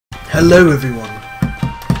Hello everyone,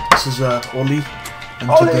 this is Ollie, and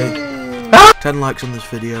today 10 likes on this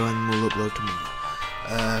video and we'll upload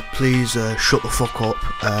tomorrow. Please shut the fuck up,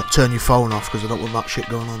 turn your phone off because I don't want that shit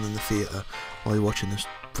going on in the theatre while you're watching this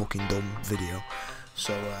fucking dumb video.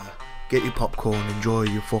 So get your popcorn, enjoy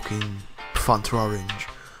your fucking Fanta Orange,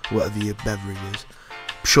 whatever your beverage is.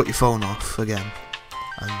 Shut your phone off again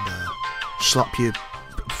and slap your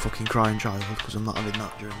fucking crying child because I'm not having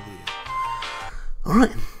that during the video.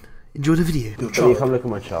 Alright, enjoy the video. Will you come look at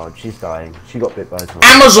my child? She's dying. She got bit by a tiger.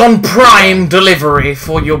 Amazon Prime delivery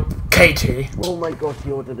for your Katie. Oh my god,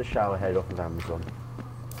 he ordered a shower head off of Amazon.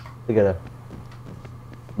 Look at her.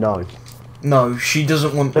 No. No, she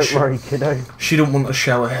doesn't want Don't worry, kiddo. She don't want a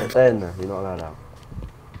shower head. Stay in there, you're not allowed out.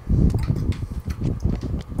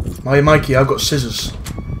 Hey Mikey, I've got scissors.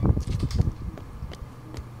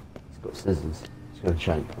 He's got scissors. He's gonna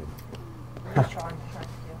shank me. He's trying to shank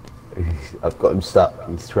you. I've got him stuck,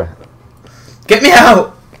 he's trapped. Get me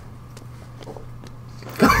out!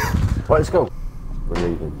 Right, let's go. We're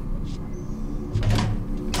leaving.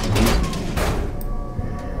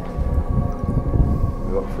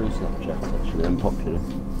 We got 3 Snapchats actually, unpopular.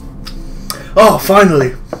 Oh,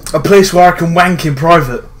 finally! A place where I can wank in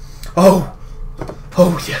private. Oh!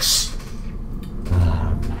 Oh, yes.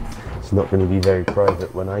 It's not going to be very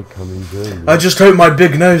private when I come and join you. I just hope my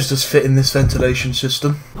big nose does fit in this ventilation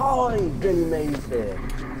system. Hi, Billy Mays here.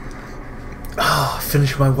 Ah, oh,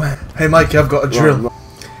 finish my wank. Hey Mikey, I've got a drill. Right.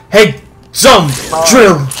 Hey,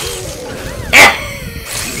 drill!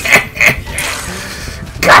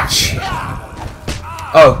 Gotcha!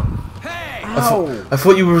 Oh. I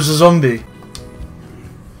thought you were a zombie.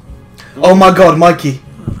 Oh my god, Mikey.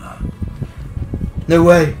 No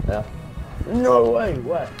way. Yeah. No way,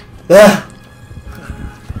 what? There.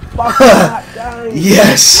 Fuck that guy.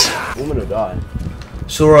 Yes. I'm gonna die.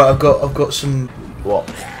 It's alright, I've got some. What?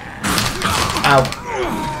 Ow.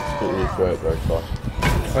 Didn't really throw it very far.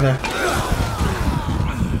 I know.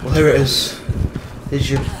 Well, here it is. Here's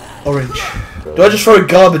your orange. Do I just throw a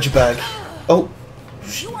garbage bag? Oh.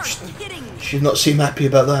 She's not seem happy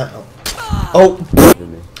about that. Oh.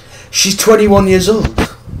 She's 21 years old.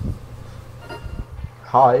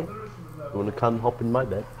 Hi. You wanna come hop in my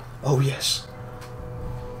bed? Oh yes.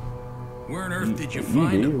 Where on earth did you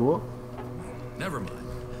find him? What? Never mind.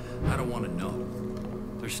 I don't want to know.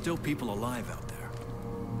 There's still people alive out there.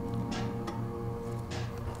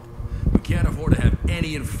 We can't afford to have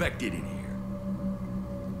any infected in here.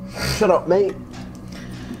 Shut up, mate.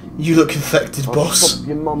 You look infected, I'll boss. pop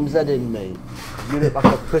your mum's head in, mate. You look like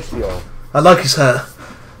a pussy hole. I like his hair.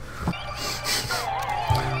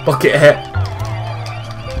 Bucket hair.